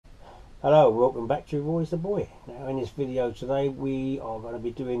Hello, welcome back to Roy's the Boy. Now in this video today we are going to be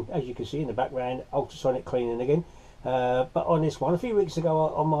doing, as you can see in the background, ultrasonic cleaning again. But on this one, a few weeks ago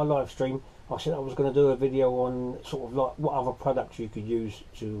on my live stream, I said I was going to do a video on sort of like what other products you could use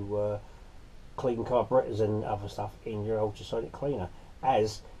to clean carburetors and other stuff in your ultrasonic cleaner,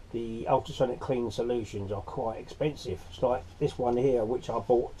 as the ultrasonic clean solutions are quite expensive. It's like this one here, which I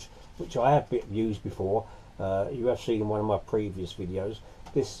bought, which I have used before. You have seen in one of my previous videos.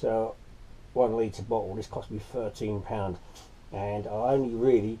 This 1 litre bottle, this cost me £13, and I only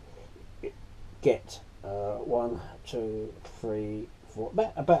really get 1, 2, 3, 4,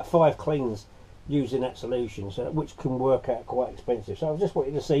 about 5 cleans using that solution, so which can work out quite expensive. So I just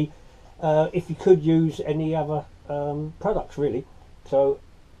wanted to see if you could use any other products really. So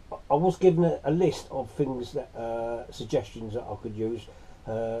I was given a list of things that suggestions that I could use.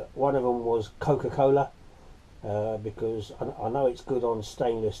 One of them was Coca-Cola, because I know it's good on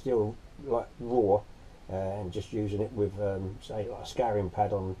stainless steel, like raw, and just using it with say like a scouring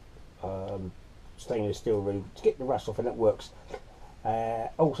pad on stainless steel really to get the rust off, and that works.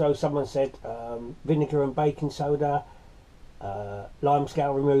 Also someone said vinegar and baking soda, lime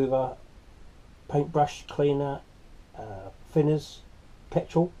scale remover, paintbrush cleaner, thinners,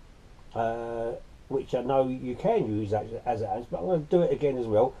 petrol, which I know you can use as it is, but I'm going to do it again as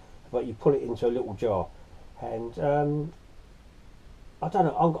well. But you put it into a little jar, and I don't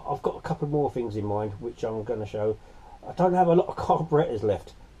know, I've got a couple more things in mind which I'm going to show. I don't have a lot of carburetors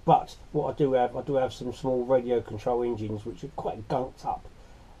left, but what I do have some small radio control engines which are quite gunked up,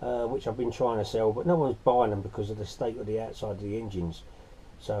 which I've been trying to sell, but no one's buying them because of the state of the outside of the engines.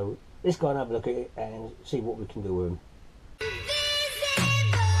 So let's go and have a look at it and see what we can do with them.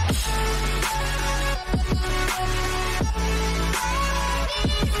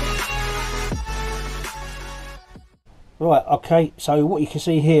 Right, okay, so what you can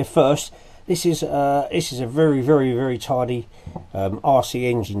see here first, this is a very tiny RC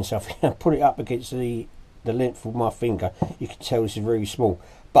engine. So if I put it up against the length of my finger, you can tell this is very small.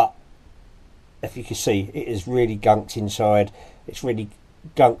 But if you can see, it is really gunked inside. It's really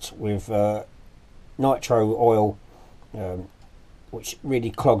gunked with nitro oil, which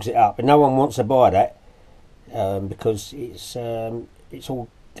really clogs it up, and no one wants to buy that because it's all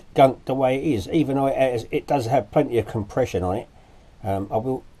gunked the way it is, even though it does have plenty of compression on it. I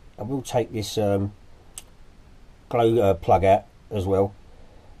will take this glow plug out as well,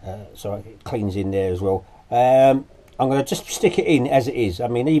 so it cleans in there as well. I'm going to just stick it in as it is. I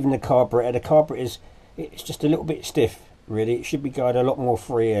mean, even the carburetor it's just a little bit stiff really. It should be going a lot more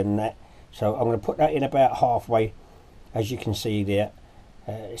freer than that, so I'm going to put that in about halfway. As you can see there,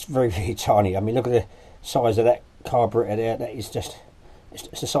 it's very tiny. I mean, look at the size of that carburetor there. That is just,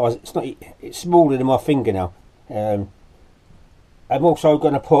 it's the size, it's smaller than my fingernail. I'm also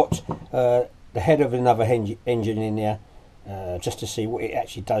going to put the head of another engine in there, just to see what it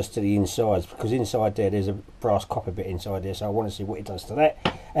actually does to the insides, because inside there's a brass copper bit inside there, so I want to see what it does to that.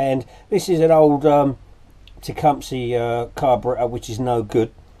 And this is an old Tecumseh carburetor which is no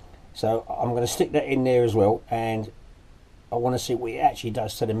good, so I'm going to stick that in there as well, and I want to see what it actually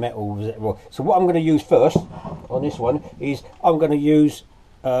does to the metal. So what I'm going to use first on this one is I'm going to use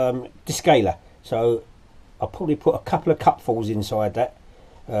descaler. So I'll probably put a couple of cupfuls inside that,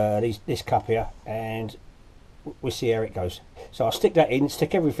 this cup here, and we'll see how it goes. So I'll stick that in,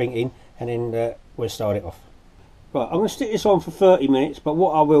 stick everything in, and then we'll start it off. Right, I'm going to stick this on for 30 minutes, but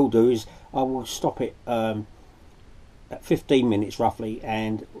what I will do is I will stop it at 15 minutes roughly,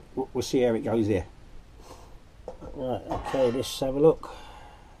 and we'll see how it goes there. Right, okay, let's have a look.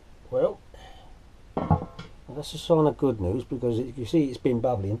 Well, that's a sign of good news, because you can see it's been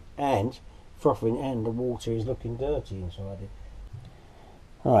bubbling and frothing, and the water is looking dirty inside it.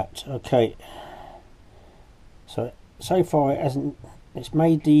 Right, okay, so far it's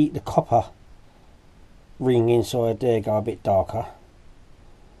made the copper ring inside there go a bit darker.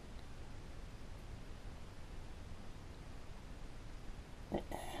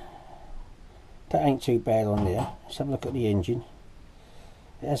 That ain't too bad on there. Let's have a look at the engine.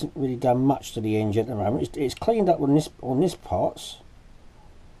 It hasn't really done much to the engine at the moment. It's cleaned up on this parts,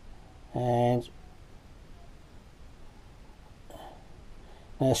 and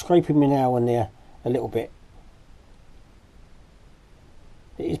now scraping me now and there a little bit.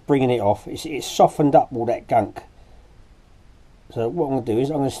 It is bringing it off. It's softened up all that gunk. So what I'm going to do is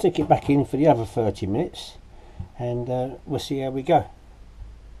I'm going to stick it back in for the other 30 minutes, and we'll see how we go.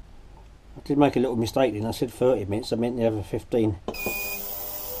 I did make a little mistake then. I said 30 minutes, I meant the other 15.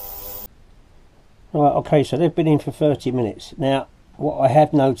 Right, okay, so they've been in for 30 minutes. Now, what I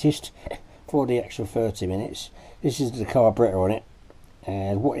have noticed for the extra 30 minutes, this is the carburetor on it.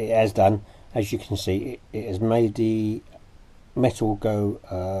 and what it has done, as you can see, it has made the metal go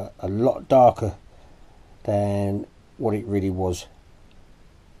a lot darker than what it really was.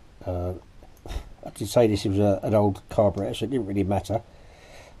 I did say this was an old carburetor, so it didn't really matter.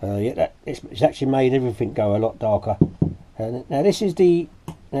 Yeah, it's actually made everything go a lot darker. Now this is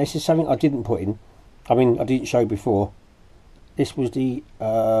something I didn't put in. I mean, I didn't show before. This was the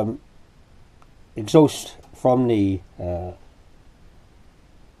exhaust from the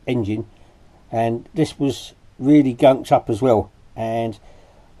engine, and this was really gunked up as well. And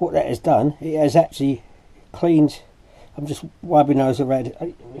what that has done, it has actually cleaned. I'm just wiping those around.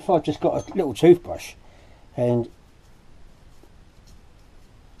 If I just got a little toothbrush,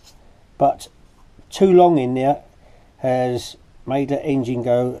 but too long in there has made the engine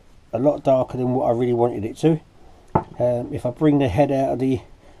go a lot darker than what I really wanted it to. If I bring the head out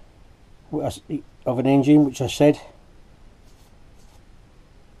of an engine, which I said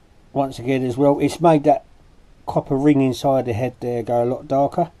once again as well, it's made that copper ring inside the head there go a lot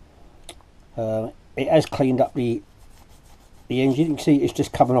darker. It has cleaned up the engine. You can see it's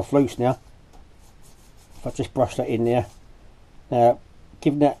just coming off loose now. If I just brush that in there, now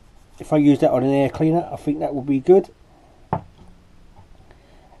given that, if I use that on an air cleaner, I think that will be good.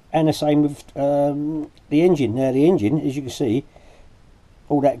 And the same with the engine. Now the engine, as you can see,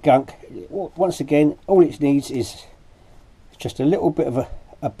 all that gunk, once again, all it needs is just a little bit of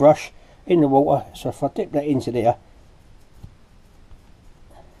a brush in the water. So if I dip that into there,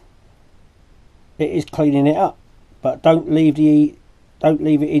 it is cleaning it up. But don't leave it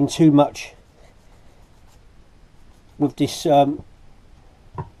in too much with this. Oh,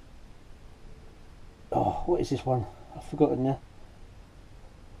 what is this one? I've forgotten now.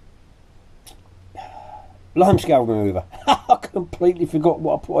 Lime scale remover. I completely forgot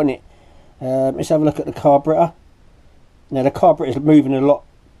what I put on it. Let's have a look at the carburetor. Now the carburetor is moving a lot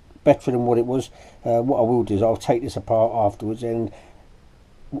better than what it was. What I will do is I'll take this apart afterwards, and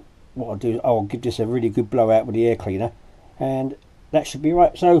what I'll do is I'll give this a really good blowout with the air cleaner, and that should be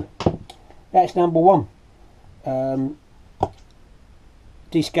right. So that's number one.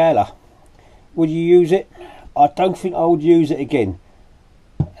 Descaler. Would you use it? I don't think I would use it again.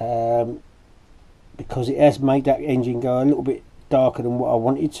 Because it has made that engine go a little bit darker than what I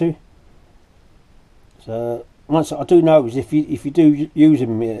wanted to. So once I do know is if you do use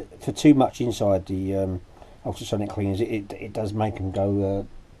them for too much inside the ultrasonic cleaners, it does make them go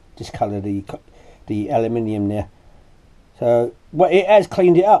discolour the aluminium there. So well, it has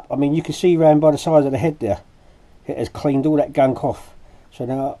cleaned it up. I mean, you can see round by the size of the head there, it has cleaned all that gunk off. So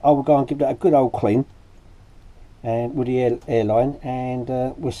now I will go and give that a good old clean, and with the airline, and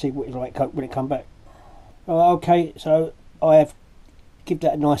we'll see what it's like when it comes back. Okay, so I have give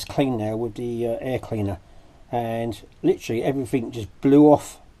that a nice clean now with the air cleaner, and literally everything just blew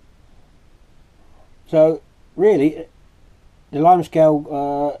off. So really, the lime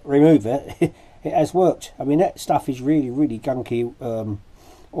scale remover it has worked. I mean, that stuff is really gunky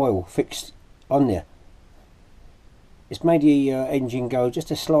oil fixed on there. It's made the engine go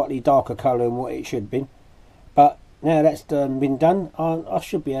just a slightly darker colour than what it should have been, but now that's been done, I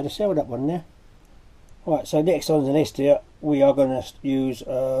should be able to sell that one now. Right, so next on the list here, we are going to use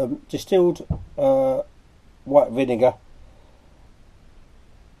distilled white vinegar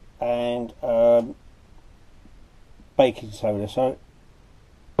and baking soda. So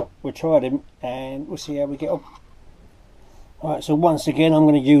we'll try them and we'll see how we get on. Right, so once again I'm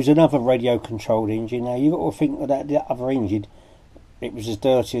going to use another radio controlled engine. Now you've got to think that the other engine, it was as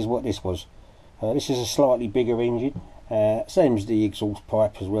dirty as what this was. This is a slightly bigger engine, same as the exhaust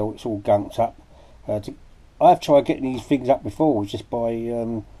pipe as well. It's all gunked up. I've tried getting these things up before just by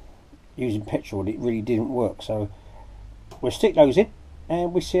using petrol, and it really didn't work. So we'll stick those in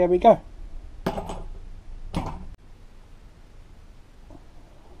and we'll see how we go.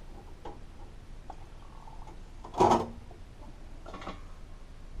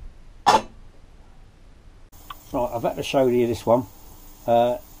 Right, I've had to show you this one.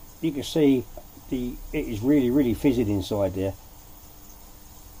 You can see it is really fizzing inside there.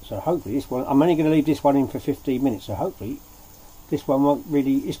 So hopefully this one, I'm only going to leave this one in for 15 minutes, so hopefully this one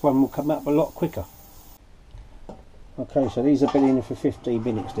will come up a lot quicker. Okay, so these have been in for 15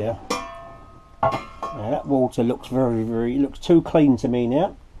 minutes there. Now that water looks it looks too clean to me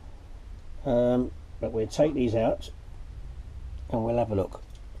now. But we'll take these out and we'll have a look.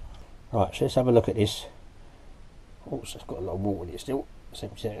 Right, so let's have a look at this. Oh, it's got a lot of water in it still.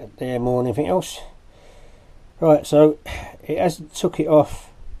 There more than anything else. Right, so it hasn't took it off,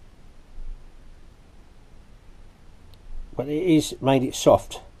 but it is made it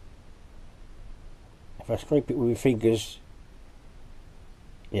soft. If I scrape it with my fingers,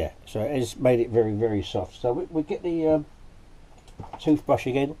 Yeah, so it has made it very, very soft. So we get the toothbrush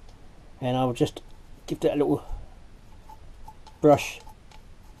again, and I'll just give that a little brush.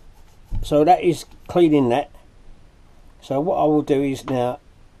 So that is cleaning that. So what I will do is now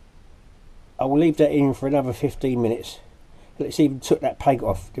I will leave that in for another 15 minutes. Let's even took that paint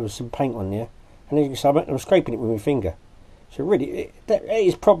off. There was some paint on there, and as you can see, I'm scraping it with my finger. So really, that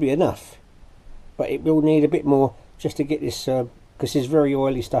is probably enough, but it will need a bit more just to get this, because it's very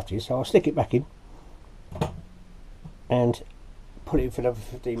oily stuff here. So I'll stick it back in and put it in for another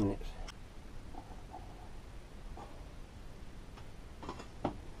 15 minutes.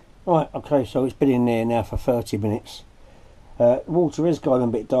 Right, okay, so it's been in there now for 30 minutes. The water has gone a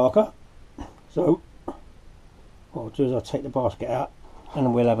bit darker, so what I'll do is I'll take the basket out and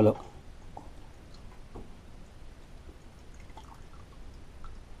then we'll have a look.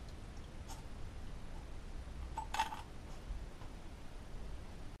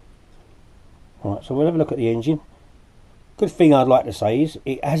 Right, so we'll have a look at the engine. Good thing I'd like to say is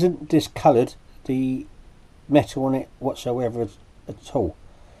it hasn't discoloured the metal on it whatsoever at all.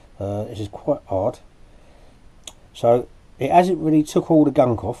 This is quite hard. So it hasn't really took all the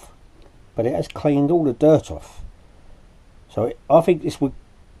gunk off, but it has cleaned all the dirt off. So I think this would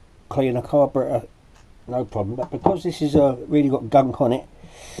clean a carburetor no problem, but because this is really got gunk on it,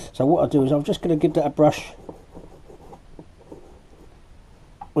 so what I'll do is I'm just going to give that a brush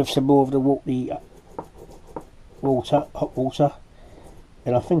with some more of the water, hot water,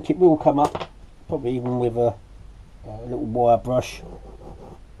 and I think it will come up, probably even with a little wire brush.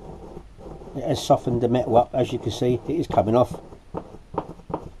 It has softened the metal up, as you can see. It is coming off,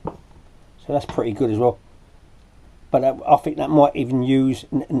 so that's pretty good as well. But I think that might even need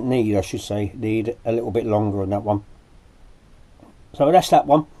a little bit longer on that one. So that's that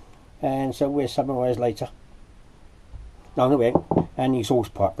one, and so we'll summarise later. No, we ain't. And the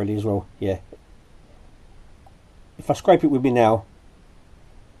exhaust pipe really as well. Yeah. If I scrape it with me now,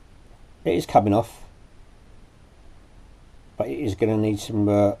 it is coming off, but it is going to need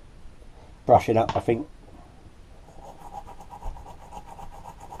some brushing up, I think.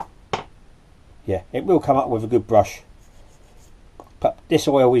 Yeah, it will come up with a good brush, but this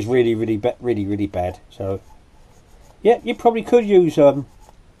oil is really bad. So yeah, you probably could use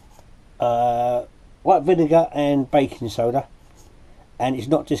white vinegar and baking soda, and it's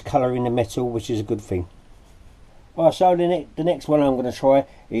not discolouring the metal, which is a good thing. Right, so the next one I'm going to try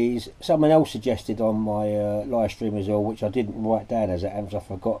is someone else suggested on my live stream as well, which I didn't write down as I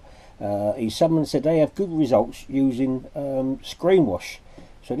forgot. Someone said they have good results using screen wash.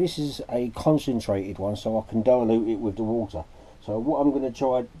 So this is a concentrated one, so I can dilute it with the water. So what I'm going to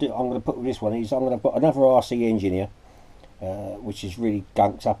try, I'm going to put with this one is I'm going to put another RC engine here, which is really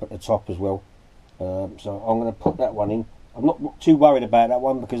gunked up at the top as well. So I'm going to put that one in. I'm not too worried about that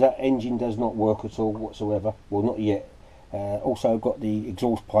one because that engine does not work at all whatsoever. Well, not yet. Also got the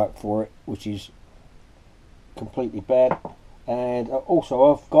exhaust pipe for it, which is completely bad. And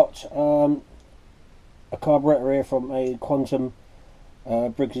also I've got a carburetor here from a Quantum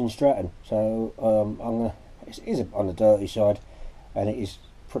Briggs & Stratton. So it is on the dirty side, and it is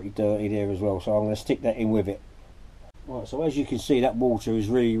pretty dirty there as well. So I'm going to stick that in with it. Right, so as you can see, that water is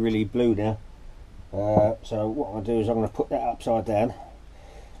really blue now. So what I'm going to do is I'm going to put that upside down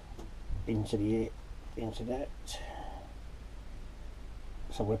into that.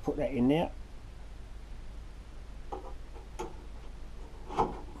 So we'll put that in there.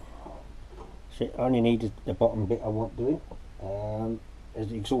 So I only need the bottom bit I want doing. As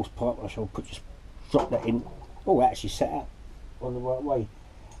the exhaust pipe, I shall just drop that in. Oh, actually set up on the right way.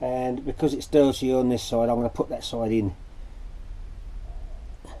 And because it's dirty on this side, I'm going to put that side in.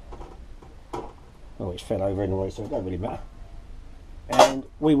 Oh, it's fell over anyway, so it don't really matter. And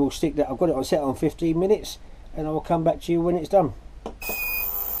we will stick that. I've got it on set on 15 minutes, and I will come back to you when it's done.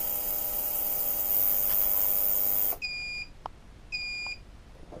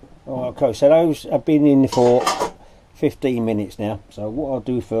 Okay, so those have been in for 15 minutes now. So what I'll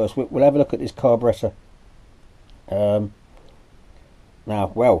do first, we'll have a look at this carburetor. Now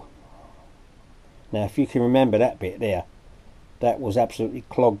if you can remember that bit there, that was absolutely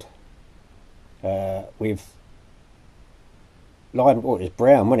clogged with lime. Oh, it was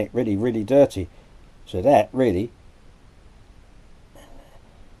brown, wasn't it? Really dirty. So that really,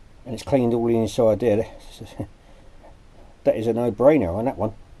 and it's cleaned all the inside there. That is a no-brainer on that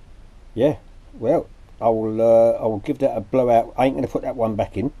one. Yeah, well, I will give that a blowout. I ain't going to put that one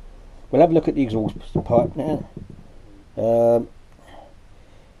back in. We'll have a look at the exhaust pipe now.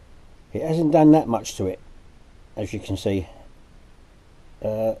 It hasn't done that much to it, as you can see.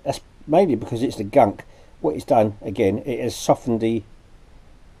 That's mainly because it's the gunk. What it's done, again, it has softened the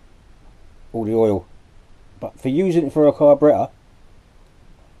all the oil. But for using it for a carburetor,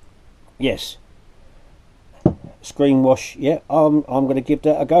 yes, screen wash, yeah, I'm going to give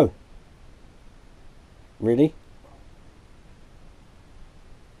that a go. Really.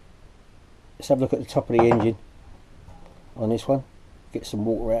 Let's have a look at the top of the engine on this one. Get some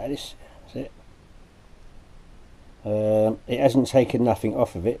water out of this. That's it. It hasn't taken nothing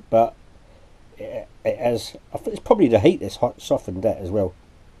off of it, but it has. I think it's probably the heat that's softened that as well.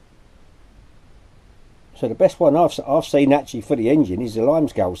 So the best one I've seen actually for the engine is the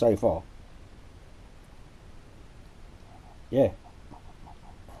limescale so far. Yeah.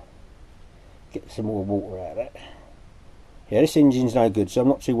 Get some more water out of that. Yeah, this engine's no good, so I'm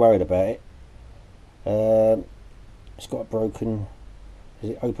not too worried about it. It's got a broken.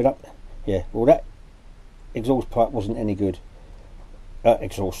 Does it open up? Yeah. Well, that exhaust pipe wasn't any good.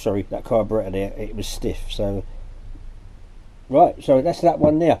 Sorry, that carburetor there, it was stiff. So right, so that's that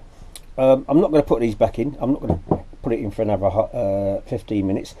one there. I'm not going to put these back in. I'm not going to put it in for another 15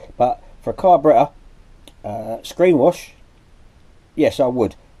 minutes. But for a carburetor, screen wash, yes, I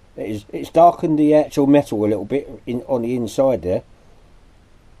would. It's darkened the actual metal a little bit on the inside there,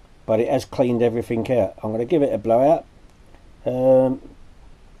 but it has cleaned everything out. I'm going to give it a blowout, and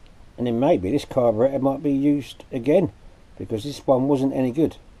then maybe this carburetor might be used again, because this one wasn't any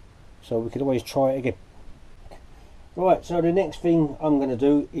good. So we could always try it again. Right, so the next thing I'm going to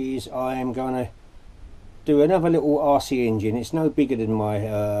do is I am going to do another little RC engine. It's no bigger than my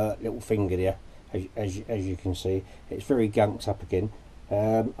little finger there, as you can see. It's very gunked up again.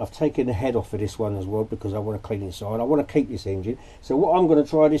 I've taken the head off of this one as well because I want to clean inside. I want to keep this engine. So what I'm going to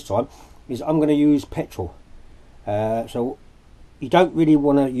try this time is I'm going to use petrol. So you don't really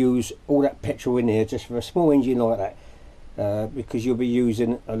want to use all that petrol in there just for a small engine like that, because you'll be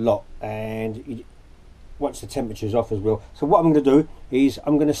using a lot, and once the temperature's off as well. So what I'm going to do is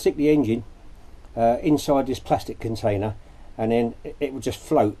I'm going to stick the engine inside this plastic container, and then it will just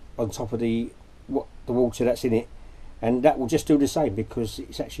float on top of the water that's in it, and that will just do the same, because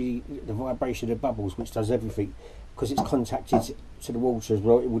it's actually the vibration of bubbles which does everything, because it's contacted to the water as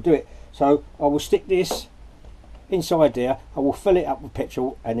well. It will do it. So I will stick this inside there, I will fill it up with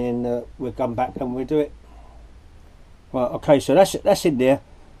petrol, and then we'll come back and we'll do it. Right, okay, so that's in there.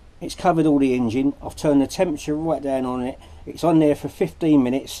 It's covered all the engine. I've turned the temperature right down on it. It's on there for 15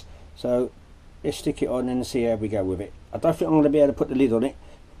 minutes. So let's stick it on and see how we go with it. I don't think I'm going to be able to put the lid on it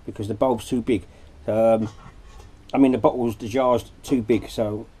because the bulb's too big. I mean, the jar's too big.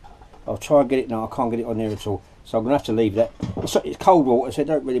 So I'll try and get it now. I can't get it on there at all. So I'm going to have to leave that. It's cold water, so it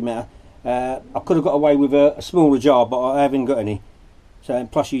don't really matter. I could have got away with a smaller jar, but I haven't got any. So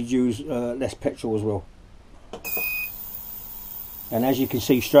plus you'd use less petrol as well. And as you can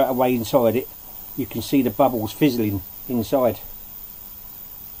see straight away inside it, you can see the bubbles fizzling inside.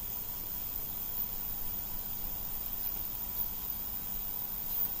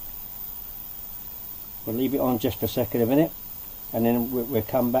 We'll leave it on just for a minute, and then we'll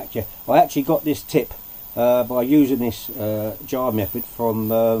come back to you. I actually got this tip by using this jar method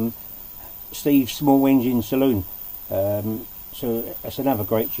from Steve's Small Engine Saloon. So it's another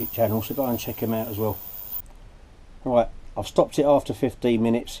great channel, so go and check him out as well. Right. I've stopped it after 15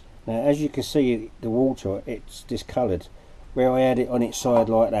 minutes. Now, as you can see, the water, it's discoloured. Where I had it on its side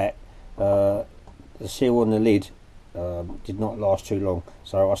like that, the seal on the lid did not last too long.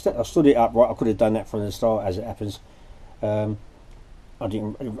 So I stood it upright. I could have done that from the start, as it happens. I thought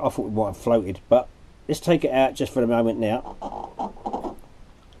it might have floated, but let's take it out just for the moment now.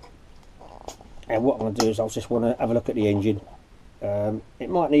 And what I'm going to do is I just want to have a look at the engine. It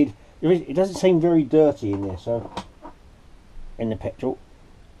might need. It doesn't seem very dirty in there, so. In the petrol,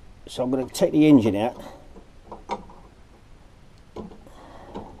 so I'm going to take the engine out.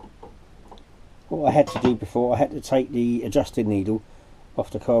 What I had to do before, I had to take the adjusting needle off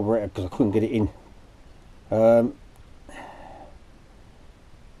the carburetor because I couldn't get it in.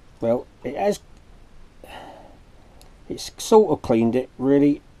 Well, it's sort of cleaned it.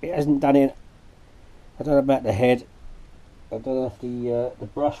 Really, it hasn't done it. I don't know about the head. I don't know if the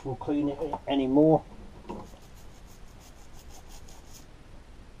brush will clean it anymore.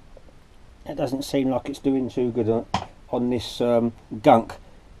 It doesn't seem like it's doing too good on this gunk,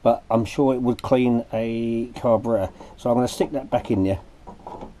 but I'm sure it would clean a carburetor. So I'm going to stick that back in there,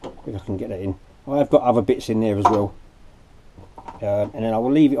 if I can get that in. I've got other bits in there as well, and then I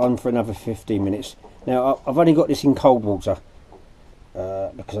will leave it on for another 15 minutes. Now I've only got this in cold water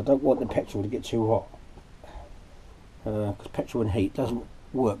because I don't want the petrol to get too hot, because petrol and heat doesn't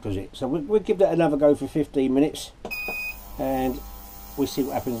work, does it? So we'll give that another go for 15 minutes, and we'll see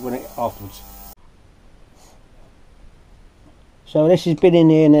what happens when afterwards. So this has been in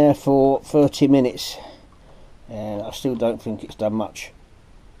here now for 30 minutes and I still don't think it's done much.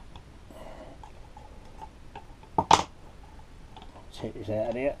 Take this out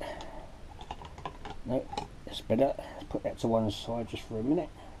of here. No, that's better. Let's put that to one side just for a minute.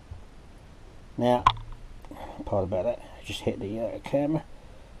 Now, part about that, just hit the camera.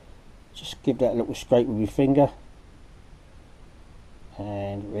 Just give that a little scrape with your finger.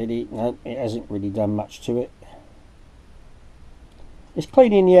 And really, no, it hasn't really done much to it. It's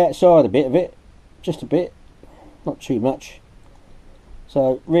cleaning the outside a bit of it, just a bit, not too much.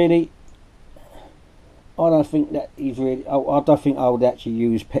 So really, I don't think that he's really. I don't think I would actually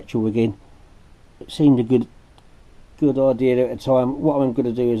use petrol again. It seemed a good idea at the time. What I'm going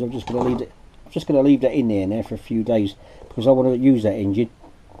to do is I'm just going to leave it. I'm just going to leave that in there now for a few days because I want to use that engine.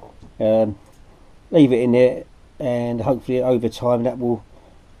 Leave it in there, and hopefully over time that will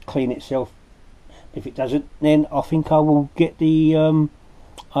clean itself. If it doesn't, then I think I will get the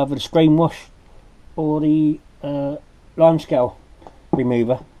either the screen wash or the limescale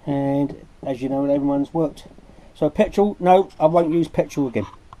remover, and as you know, everyone's worked. So petrol, no, I won't use petrol again.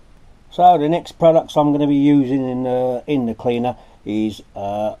 So the next products I'm going to be using in the cleaner is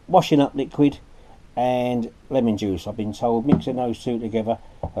washing up liquid and lemon juice. I've been told mixing those two together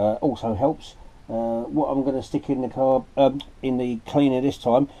also helps. What I'm going to stick in the cleaner this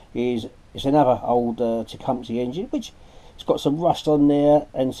time is it's another old Tecumseh engine, which it's got some rust on there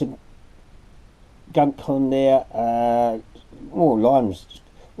and some gunk on there, more limes,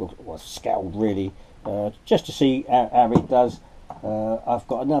 well, scald really, just to see how it does. I've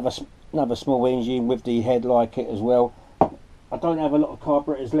got another small engine with the head like it as well. I don't have a lot of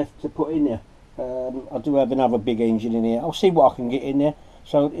carburetors left to put in there. I do have another big engine in here. I'll see what I can get in there.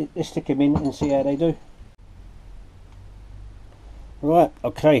 So let's stick them in and see how they do. Right,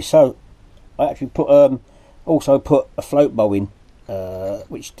 okay, so I actually put also put a float bowl in,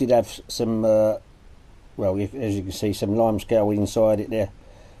 which did have some well, as you can see, some limescale inside it there.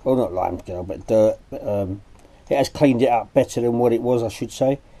 Well, not limescale, but dirt. But it has cleaned it up better than what it was, I should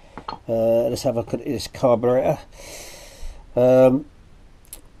say. Let's have a look at this carburetor. It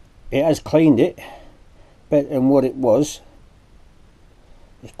has cleaned it better than what it was.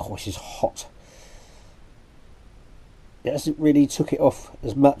 Of course, it's hot. It hasn't really took it off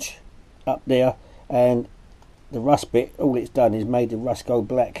as much up there, and the rust bit, all it's done is made the rust go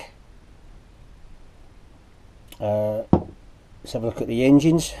black. Let's have a look at the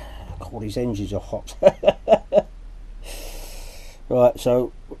engines. God, these engines are hot. Right,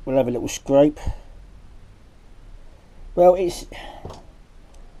 so we'll have a little scrape. Well,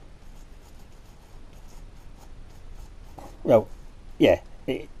 yeah,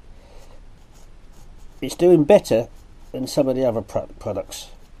 it's doing better than some of the other products.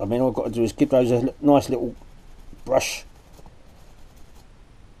 I mean, all I've got to do is give those a nice little brush,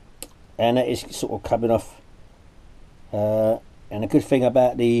 and that is sort of coming off. And a good thing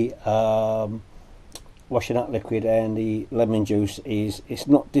about the washing up liquid and the lemon juice is it's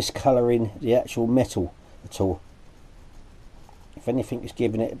not discolouring the actual metal at all. If anything, it's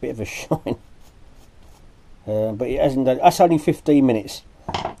giving it a bit of a shine. But it hasn't done. That's only 15 minutes.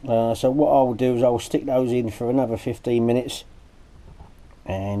 So what I will do is I will stick those in for another 15 minutes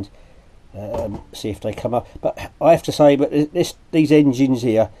and see if they come up. But I have to say, but these engines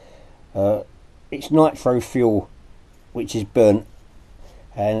here, it's nitro fuel, which is burnt,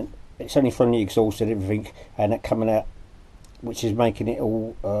 and it's only from the exhaust and everything, and that coming out, which is making it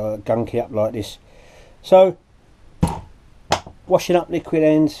all gunky up like this. So washing up liquid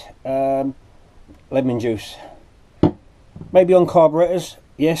and lemon juice, maybe on carburetors,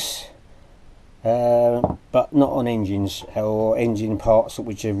 yes, but not on engines or engine parts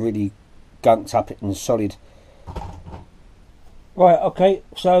which are really gunked up and solid. Right, okay,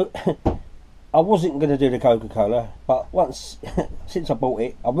 so I wasn't going to do the Coca-Cola, but once since I bought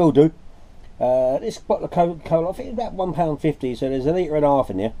it, I will do. This bottle of Coca-Cola, I think it's about £1.50, so there's a litre and a half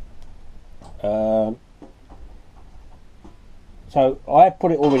in there. So I have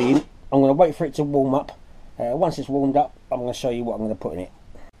put it already in. I'm going to wait for it to warm up. Once it's warmed up, I'm going to show you what I'm going to put in it.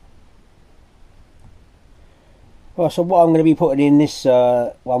 Well, so what I'm going to be putting in this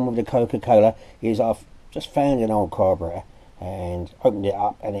one with the Coca-Cola is I've just found an old carburetor and opened it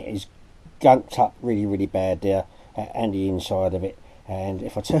up, and it is gunked up really bad there, and the inside of it. And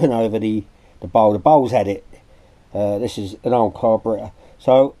if I turn over the bowl, the bowl's had it. This is an old carburetor,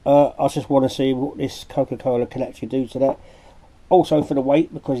 so I just want to see what this Coca-Cola can actually do to that. Also for the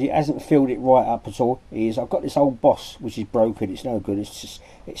weight, because it hasn't filled it right up at all, is I've got this old Boss which is broken. It's no good. It's just,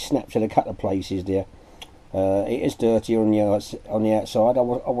 it snaps in a couple of places there. It is dirty on the outside. I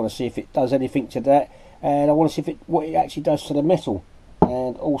want to see if it does anything to that, and I want to see what it actually does to the metal.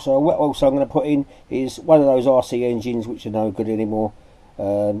 And also what I'm going to put in is one of those RC engines which are no good anymore,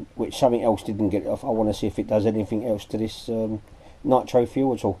 which something else didn't get off. I want to see if it does anything else to this nitro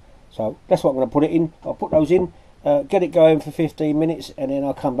fuel at all. So that's what I'm going to put it in. I'll put those in, get it going for 15 minutes, and then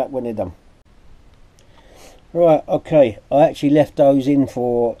I'll come back when they're done. Right, okay, I actually left those in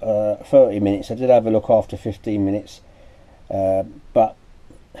for 30 minutes. I did have a look after 15 minutes, but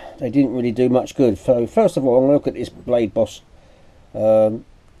they didn't really do much good. So first of all, I'm going to look at this blade boss. It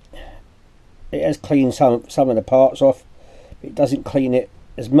has cleaned some of the parts off. It doesn't clean it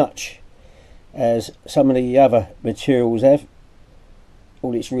as much as some of the other materials have.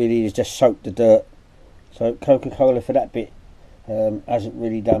 All it's really is just soaked the dirt. So Coca-Cola for that bit hasn't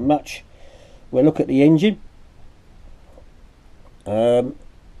really done much. We'll look at the engine.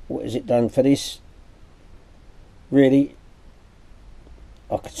 What has it done for this? Really,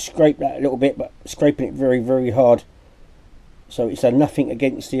 I could scrape that a little bit, but scraping it very, very hard. So it's done nothing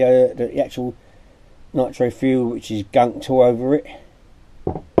against the actual nitro fuel, which is gunked all over it.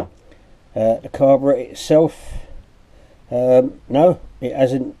 The carburetor itself, no, it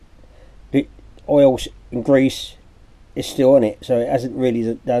hasn't. The oil and grease is still on it, so it hasn't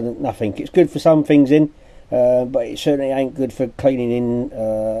really done nothing. It's good for some things in, but it certainly ain't good for cleaning in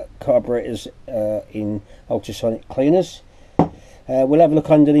carburetors in ultrasonic cleaners. We'll have a look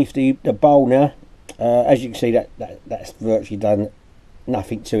underneath the bowl now. As you can see, that's virtually done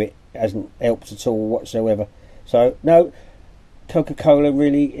nothing to it. It hasn't helped at all whatsoever. So no, Coca-Cola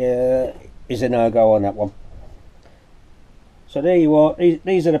really is a no-go on that one. So there you are.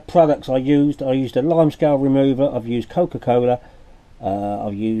 These are the products I used. I used a limescale remover. I've used Coca-Cola.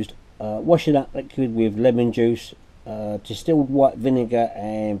 I've used washing up liquid with lemon juice, distilled white vinegar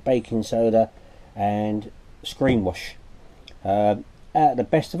and baking soda, and screen wash. Out of the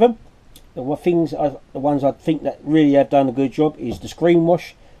best of them, the ones I think that really have done a good job is the screen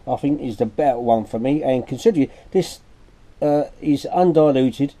wash. I think is the better one for me, and considering this is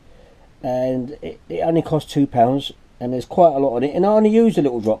undiluted and it only costs £2, and there's quite a lot on it, and I only used a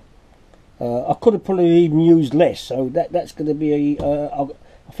little drop. I could have probably even used less, so that's going to be I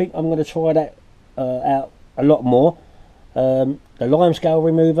think I'm going to try that out a lot more. The limescale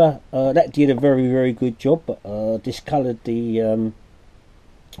remover, that did a very, very good job, but discoloured the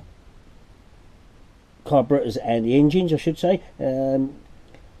carburetors and the engines, I should say.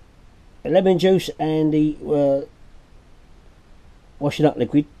 The lemon juice and the washing up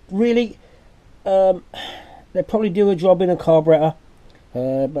liquid really, they probably do a job in a carburetor,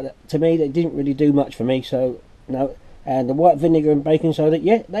 but to me they didn't really do much for me, so no. And the white vinegar and baking soda,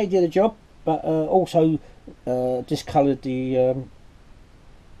 yeah, they did a job, but also discoloured the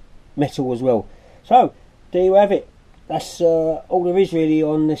metal as well. So there you have it. That's all there is really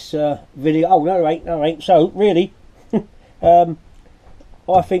on this video. Oh no, there ain't. So really,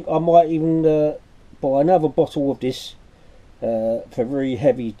 I think I might even buy another bottle of this for very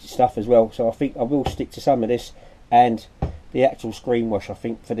heavy stuff as well. So I think I will stick to some of this and the actual screen wash, I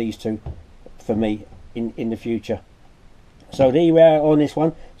think, for these two for me in the future. So there you are on this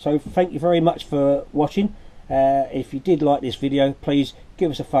one. So thank you very much for watching. If you did like this video, please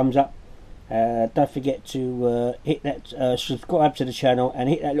give us a thumbs up. Don't forget to hit that subscribe to the channel and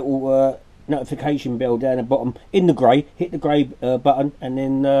hit that little notification bell down the bottom in the grey. Hit the grey button, and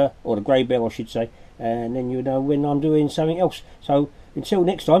then or the grey bell I should say, and then you know when I'm doing something else. So until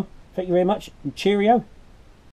next time, thank you very much and cheerio.